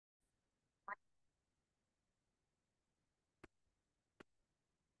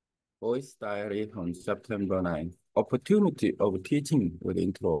Voice Diary on September 9th. Opportunity of teaching with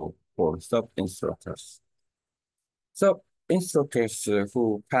intro for sub-instructors. Sub-instructors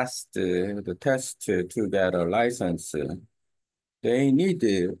who passed the test to get a license, they need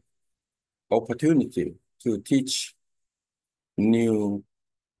the opportunity to teach new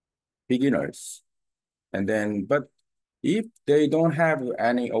beginners. But if they don't have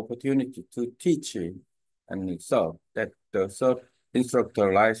any opportunity to teach, and so that the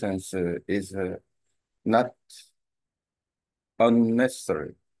sub-instructor license is not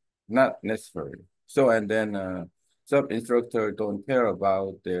unnecessary, not necessary. So, sub instructor don't care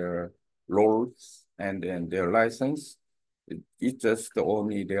about their roles and then their license. It's just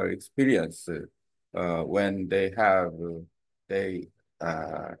only their experience when they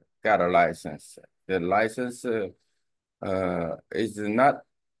uh, got a license. The license is not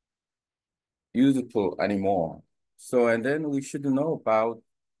useful anymore. So, and then we should know about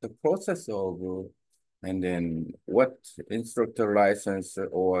the process of, and then what instructor license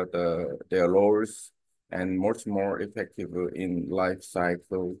or their roles and much more effective in life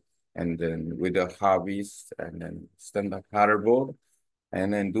cycle, and then with the hobbies and then stand-up paddleboard,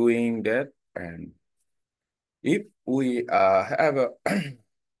 and then doing that. And if we have a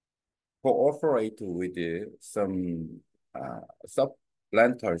cooperate with some sub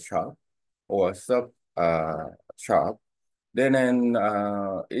rental shop or sub shop, then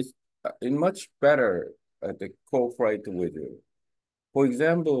it's much better to cooperate with you. For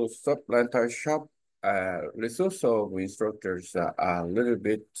example, sub rental shop resource of instructors are a little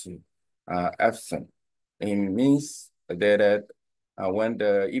bit absent. It means that when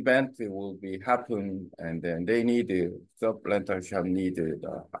the event will be happen, and then they need sub rental shop needed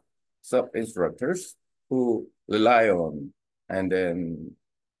sub instructors who rely on and then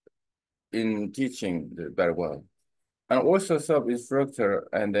in teaching very well. And also sub instructor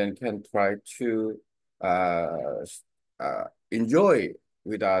and then can try to uh, enjoy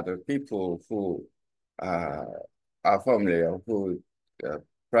with other people who uh, are familiar, who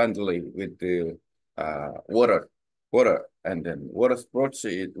friendly with the water, and then water sports.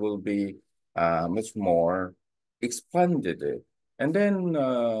 It will be much more expanded, and then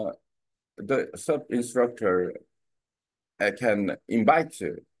the sub instructor can invite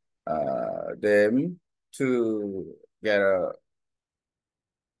them to get a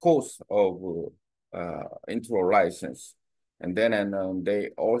course of intro license. And they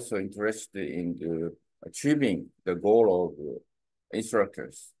also interested in achieving the goal of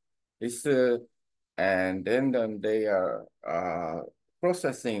instructors. It's, and then they are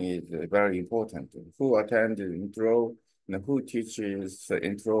processing is very important. Who attend the intro and who teaches the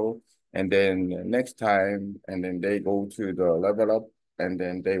intro, and then next time, and then they go to the level up, and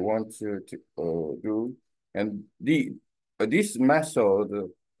then they want to do. And this method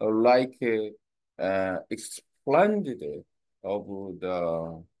like splendid of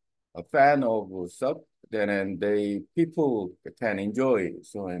the a fan of sub, then and they people can enjoy.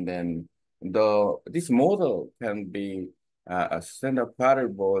 So and then this model can be a stand-up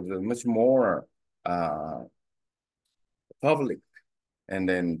paddleboard much more public, and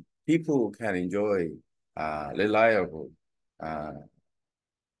then people can enjoy reliable uh,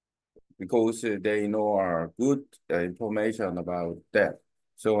 because they know our good information about that.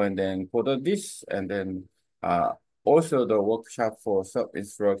 So and then for this, and then uh, also the workshop for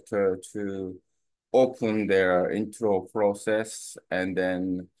sub-instructor to open their intro process, and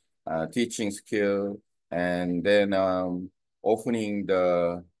then teaching skill, and then opening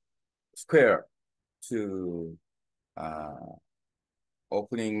the square to uh,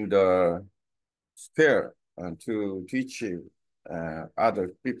 opening the square to teach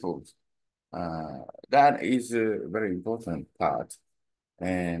other people. That is a very important part.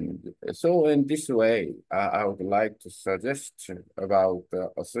 And so in this way, I would like to suggest about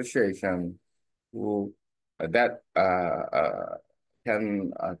the association who that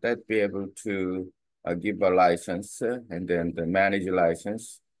can that be able to give a license and then the manage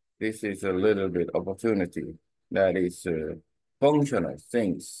license. This is a little bit opportunity that is functional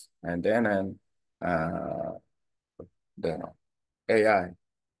things, and then the AI.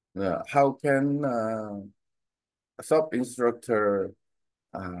 How can sub instructor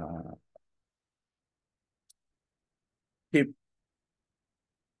keep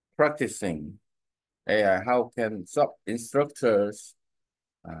practicing AI? How can sub instructors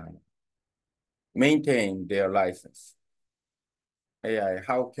maintain their license? AI,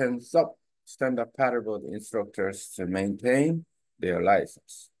 how can sub stand-up paddleboard instructors to maintain their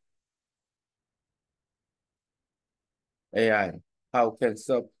license? AI, how can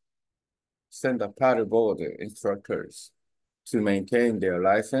sub stand-up paddleboard instructors to maintain their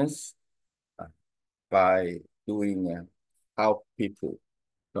license uh, by doing help people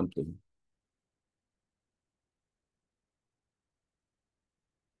something.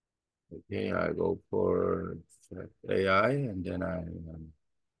 Okay, I go for AI and then I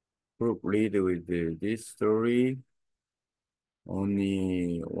group lead with this story.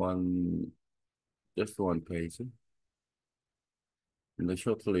 Only one, just one page. And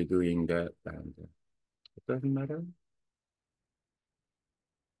shortly doing that, and it doesn't matter.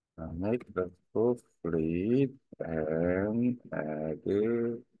 Make the proof lead and add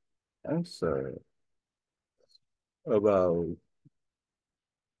the answer about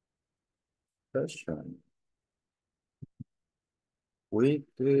question with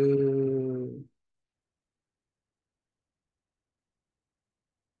the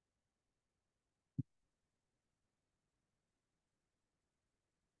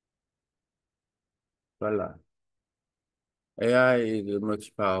voila. AI is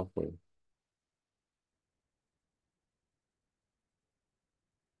much powerful.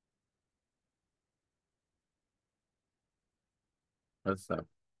 That's up.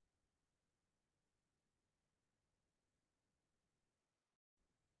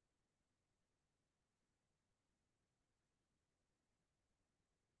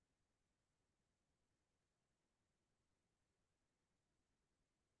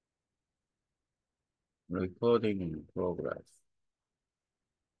 Recording in progress.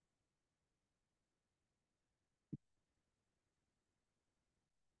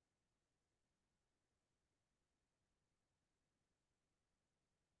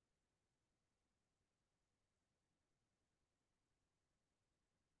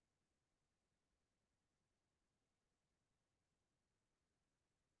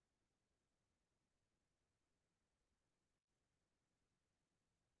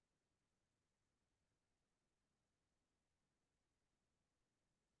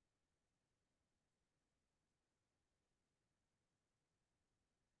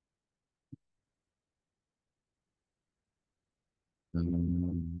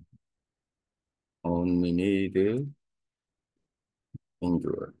 Mm, only need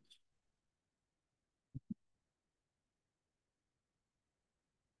endurance.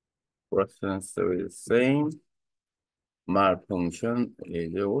 Presence is same. Malfunction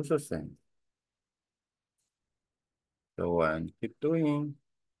is also same. So and keep doing.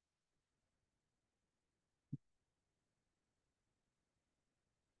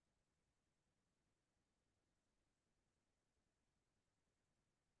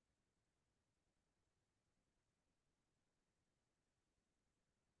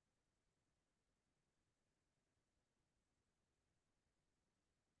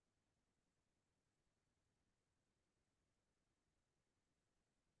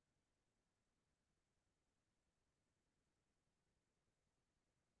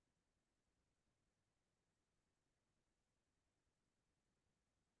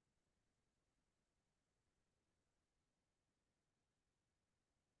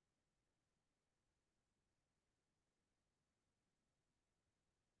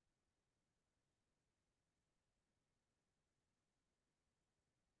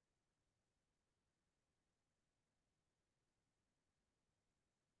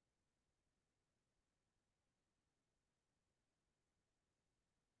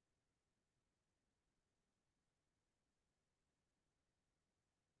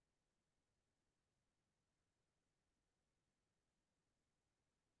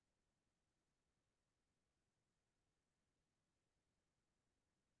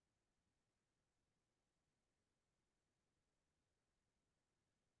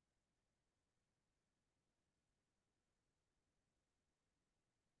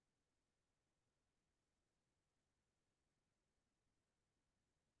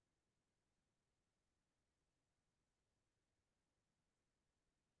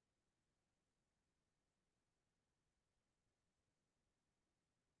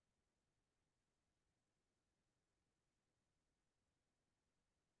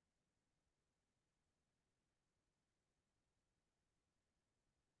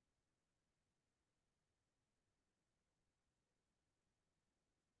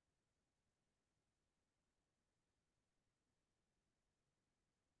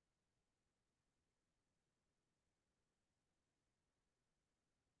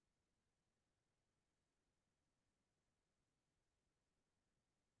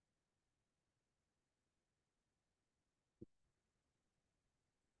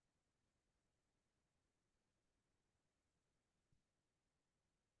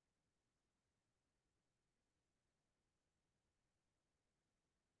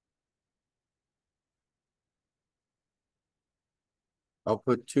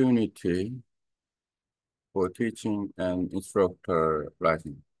 opportunity for teaching and instructor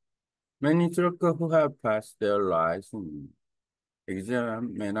license. Many instructors who have passed their license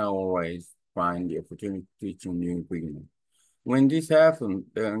exam may not always find the opportunity to teach new beginners. When this happens,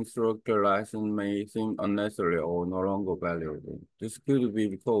 the instructor license may seem unnecessary or no longer valuable. This could be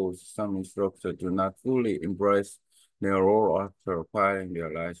because some instructors do not fully embrace their role after acquiring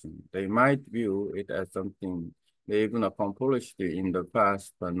their license. They might view it as something they even accomplished in the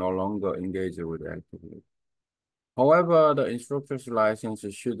past but no longer engage with actively. However, the instructor's license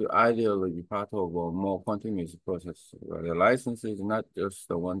should ideally be part of a more continuous process, where the license is not just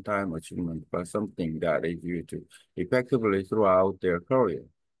a one-time achievement, but something that is used effectively throughout their career,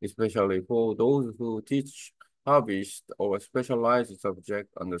 especially for those who teach hobbies or specialized subject.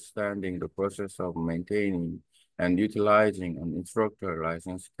 Understanding the process of maintaining and utilizing an instructor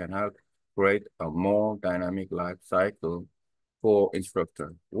license can help create a more dynamic life cycle for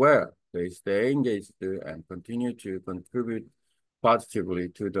instructor, where they stay engaged and continue to contribute positively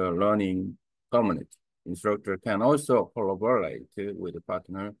to the learning community. Instructor can also collaborate with a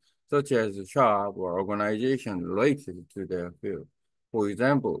partner such as a shop or organization related to their field. For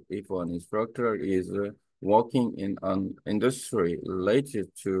example, if an instructor is working in an industry related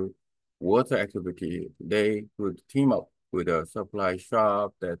to water activity, they could team up with a supply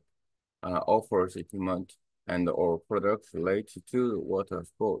shop that offers equipment and or products related to water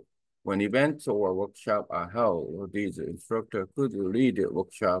sport. When events or workshops are held, these instructors could lead the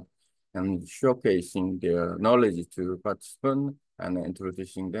workshop and showcasing their knowledge to participants and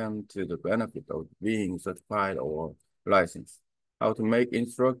introducing them to the benefit of being certified or licensed. How to make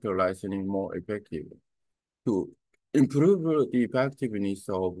instructor licensing more effective. To improve the effectiveness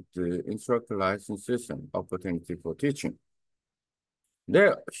of the instructor license system, opportunity for teaching.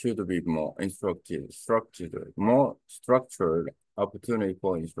 There should be more structured opportunity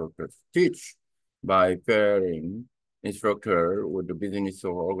for instructors to teach by pairing instructor with the business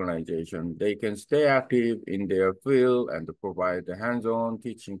or organization. They can stay active in their field and provide the hands-on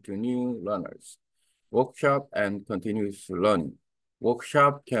teaching to new learners. Workshop and continuous learning.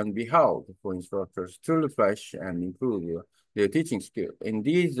 Workshop can be held for instructors to refresh and improve their teaching skill. In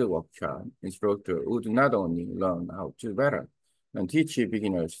these workshops, instructor would not only learn how to better and teach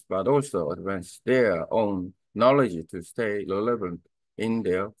beginners, but also advance their own knowledge to stay relevant in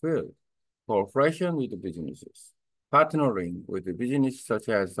their field. Cooperation with the businesses. Partnering with the business such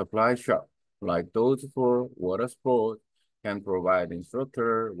as supply shop, like those for water sports, can provide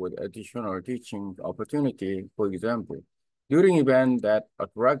instructor with additional teaching opportunity. For example, during events that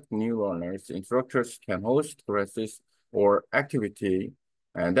attract new learners, instructors can host classes or activity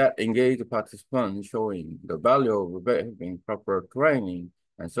and that engage participants, showing the value of having proper training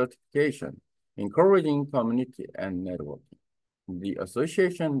and certification, encouraging community and networking. The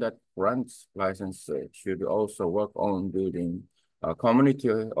association that grants licenses should also work on building a community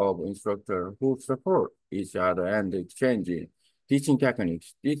of instructors who support each other and exchanging teaching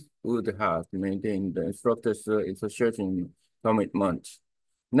techniques. This would help maintain the instructors' association commitment.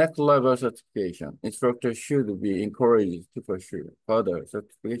 Next level certification. Instructors should be encouraged to pursue further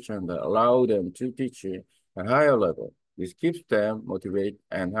certification that allow them to teach at a higher level. This keeps them motivated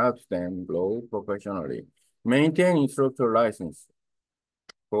and helps them grow professionally. Maintain instructor license.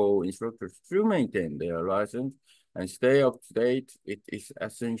 For instructors to maintain their license and stay up to date, it is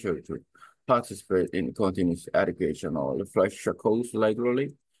essential to participate in continuous education or refresh a course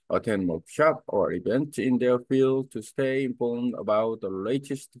regularly, attend workshop or events in their field to stay informed about the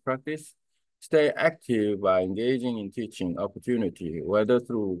latest practice, stay active by engaging in teaching opportunity, whether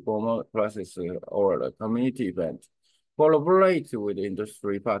through formal classes or a community event. Collaborate with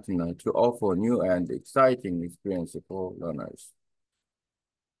industry partners to offer new and exciting experiences for learners.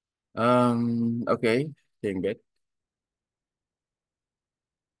 Okay, tiếng Việt.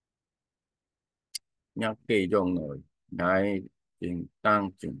 Nhắc kỳ trong nội, ngài tiếng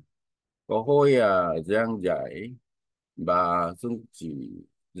tăng trình. Có hồi giảng dạy và dung chỉ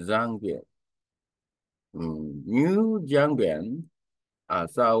giảng viện. Như giảng viện,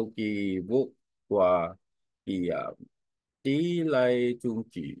 sau khi vượt qua kỳ tỷ lệ trung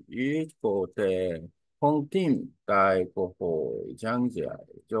chỉ có thể không tìm tại cơ hội giảng dạy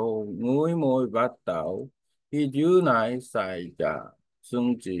cho người mới bắt đầu. Khi dư này xảy ra,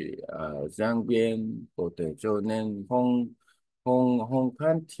 trung chỉ giảng viên có thể trở nên không không không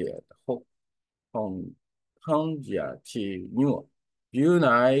cần thiết, không không giá trị nữa. Điều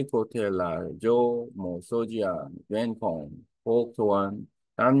này có thể là do một số dự án bên không hoàn toàn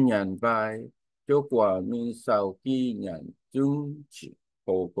đảm nhận vai cho quả mình sau khi nhận chứng chỉ.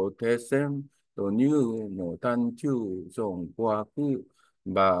 Họ có thể xem tôi như một thành tựu trong quá khứ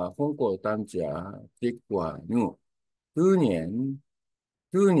và không có tham gia kết quả nữa. Cứ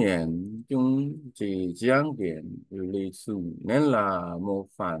年chúng chỉ giảng biện lịch sử nên là một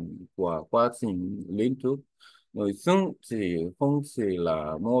phần của quá trình liên tục. Nội dung chỉ không chỉ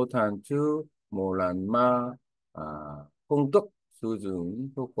là một tháng trước một lần mà à, công thức sử dụng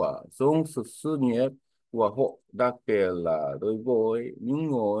hiệu quả trong sự nghiệp của họ, đặc biệt là đối với những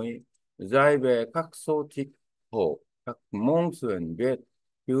người dạy về các số thích họ các môn chuyên biệt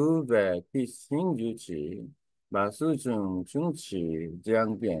như về thí sinh dự trị và sử dụng chứng chỉ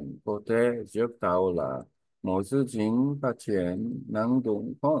giảng biện có thể giúp tạo là một sự chính phát triển năng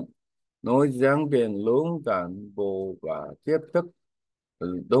động hơn. Nói giảng biện luôn cán bộ và tiếp thức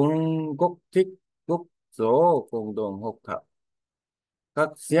đông quốc thích quốc số cộng đồng học tập. Các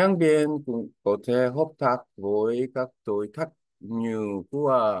giảng viên cũng có thể hợp tác với các đối tác như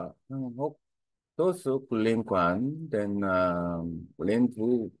của học tố sức liên quan đến lĩnh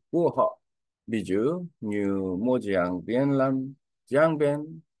vực của họ. Ví dụ như một giảng viên làm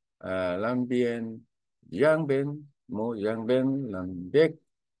biên, một giảng viên làm việc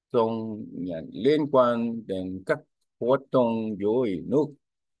trong nhận liên quan đến các hoạt động dưới nước.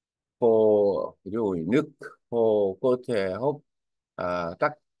 Rồi nước hồ có thể hút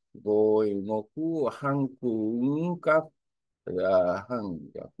tắc rồi một cú hàng cũng các hàng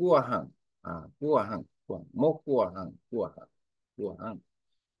của hàng của một của hàng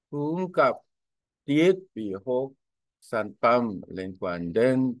cũng các thiết bị hộp sản phẩm liên quan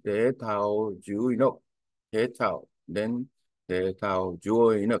đến thể thao đến thể thao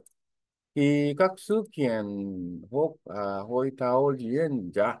dưới nước. Khi các sự kiện hội thao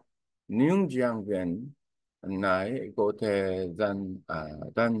diễn ra, những giảng viên này có thể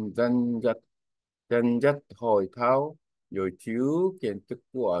dẫn dắt hội thao rồi thiếu kiến thức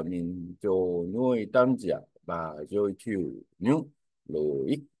của mình cho người tham gia và rồi thiếu những lợi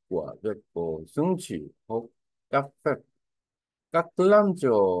ích của việc bổ sung chỉ hoặc các phép các làm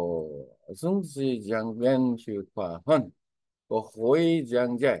cho sung sĩ giảng viên hiệu quả hơn. Có khối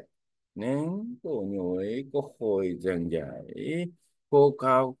giảng dạy nên có người có khối giảng dạy cô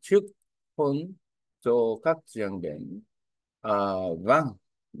cao chức hơn cho các giảng viên. Vâng,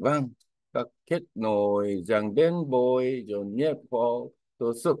 vâng, các kết nối giảng viên bồi dồn nghiệp họ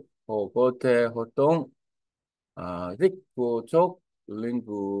tổ chức họ có thể hoạt động dịch vụ chốt lĩnh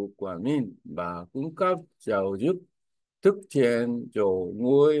vực của mình và cung cấp giáo dục thực hiện cho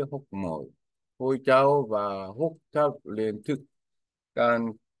người học mới, hội trao và học tập liên thức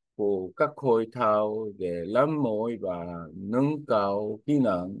can của các hội thao để làm mới và nâng cao kỹ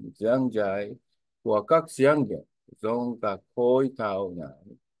năng giảng dạy của các giảng viên trong các hội thao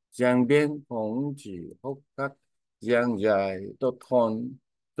này. Giảng viên không chỉ học các giảng dạy tốt hơn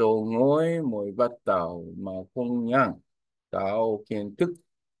cho người mới bắt đầu mà không nhận tạo kiến thức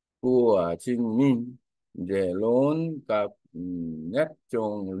của chính mình để luôn cập nhật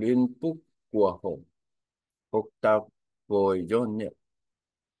trong lĩnh vực của họ. Học tập với doanh nghiệp,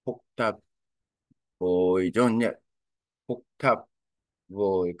 học tập với doanh nghiệp, học tập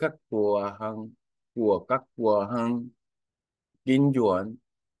với các cửa hàng kinh doanh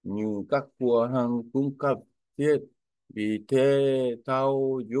như các cửa hàng cung cấp thiết bị thể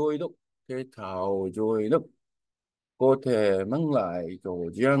thao dưới nước có thể mang lại cho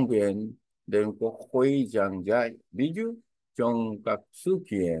giảng viên đến có khối giảng dạy. Ví dụ trong các sự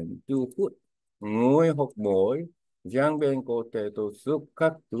kiện thu hút người học mới, giảng viên có thể tổ chức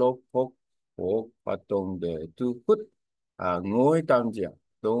các lớp học hoặc hoạt động để thu hút người tham gia.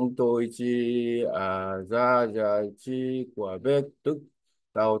 Đồng thời ra giải trí của việc tức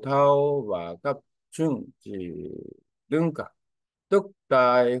đào thao và các chương trình đương cả tức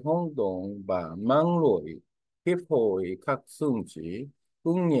tại hoạt động và mang lối hiệp hội các phương chỉ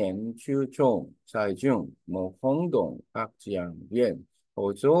cũng nhận chú trọng xây dựng một hoạt động các giảng viên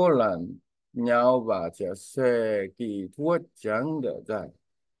hỗ trợ lẫn nhau và chia sẻ kỹ thuật giảng dạy.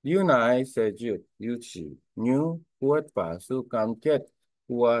 Điều này sẽ giúp duy trì những kỹ và sự cam kết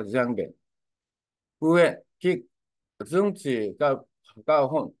của giảng viên. Quyền kích dung chỉ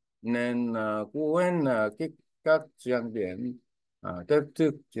cao hơn nên quyền kích các giảng viên tiếp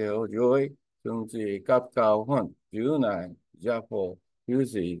tục theo dõi dung chỉ cấp cao hơn. Điều này giúp họ duy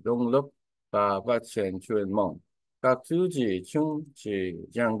trì động lực và phát triển chuyên môn. Các tiêu chí chung chỉ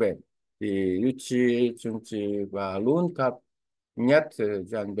giảng viên thì duy trì chung chỉ và luôn cập nhật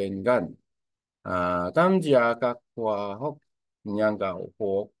giảng viên gần. Tham gia các khóa học nhằm vào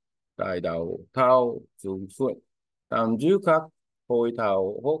học tại đào thao thường xuyên tham dự các hội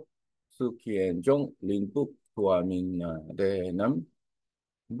thảo học sự kiện trong lĩnh vực của mình để nắm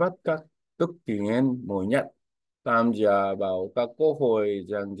bắt các thực tiễn mới nhất. tham gia vào các cơ hội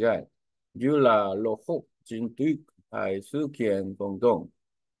giảng dạy như là lớp học chính thức hay sự kiện cộng đồng,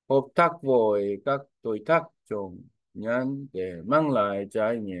 hợp tác với các đối tác trong ngành để mang lại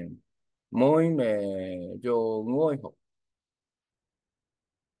trải nghiệm mới mẻ cho người học.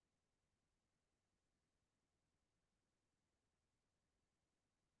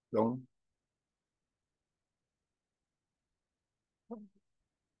 Đúng.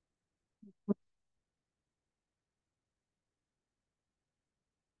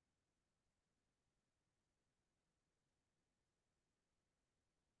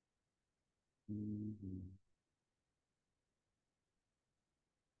 Ừ.